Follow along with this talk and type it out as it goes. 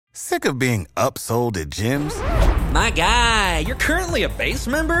Sick of being upsold at gyms? My guy, you're currently a base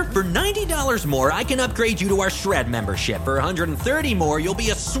member? For $90 more, I can upgrade you to our Shred membership. For $130 more, you'll be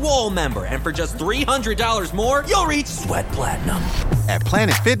a Swole member. And for just $300 more, you'll reach Sweat Platinum. At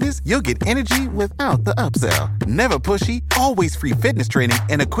Planet Fitness, you'll get energy without the upsell. Never pushy, always free fitness training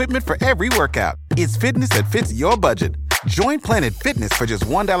and equipment for every workout. It's fitness that fits your budget. Join Planet Fitness for just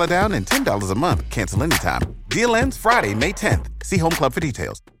 $1 down and $10 a month. Cancel anytime. Deal ends Friday, May 10th. See Home Club for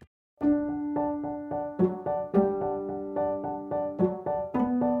details.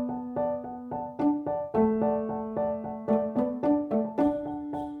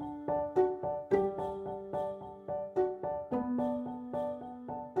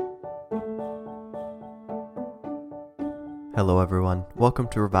 Hello everyone, welcome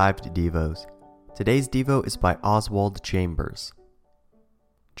to Revived Devos. Today's Devo is by Oswald Chambers.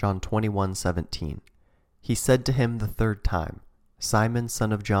 John 21:17. He said to him the third time, Simon,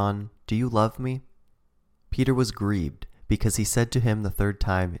 son of John, do you love me? Peter was grieved, because he said to him the third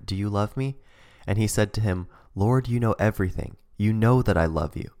time, do you love me? And he said to him, Lord, you know everything. You know that I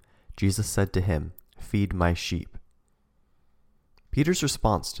love you. Jesus said to him, feed my sheep. Peter's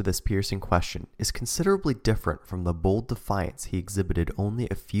response to this piercing question is considerably different from the bold defiance he exhibited only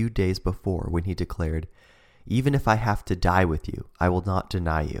a few days before when he declared, even if I have to die with you, I will not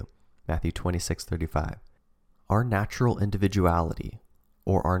deny you. Matthew 26:35. Our natural individuality,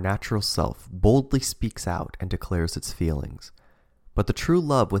 or our natural self, boldly speaks out and declares its feelings. But the true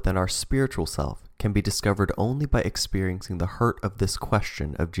love within our spiritual self can be discovered only by experiencing the hurt of this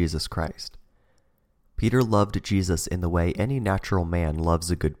question of Jesus Christ. Peter loved Jesus in the way any natural man loves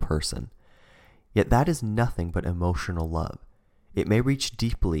a good person. Yet that is nothing but emotional love. It may reach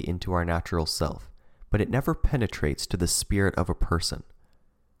deeply into our natural self, but it never penetrates to the spirit of a person.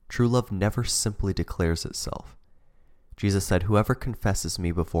 True love never simply declares itself. Jesus said, whoever confesses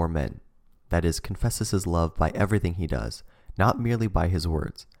me before men, that is, confesses his love by everything he does, not merely by his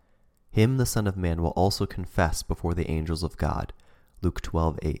words, him the Son of Man will also confess before the angels of God. Luke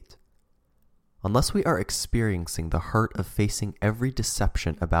 12:8. Unless we are experiencing the hurt of facing every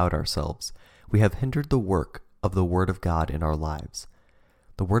deception about ourselves, we have hindered the work of the Word of God in our lives.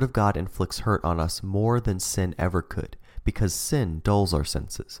 The Word of God inflicts hurt on us more than sin ever could, because sin dulls our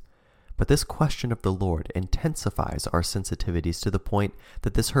senses. But this question of the Lord intensifies our sensitivities to the point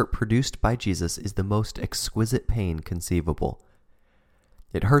that this hurt produced by Jesus is the most exquisite pain conceivable.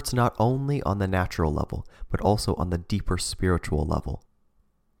 It hurts not only on the natural level, but also on the deeper spiritual level.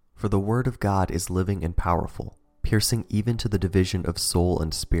 For the Word of God is living and powerful, piercing even to the division of soul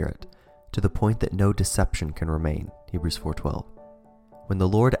and spirit, to the point that no deception can remain. Hebrews 4:12. When the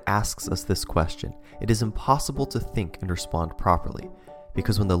Lord asks us this question, it is impossible to think and respond properly,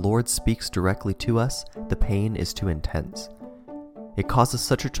 because when the Lord speaks directly to us, the pain is too intense. It causes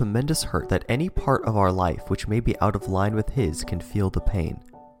such a tremendous hurt that any part of our life which may be out of line with His can feel the pain.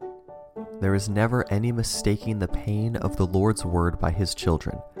 There is never any mistaking the pain of the Lord's word by His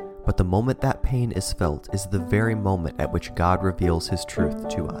children, but the moment that pain is felt is the very moment at which God reveals His truth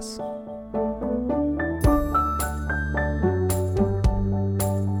to us.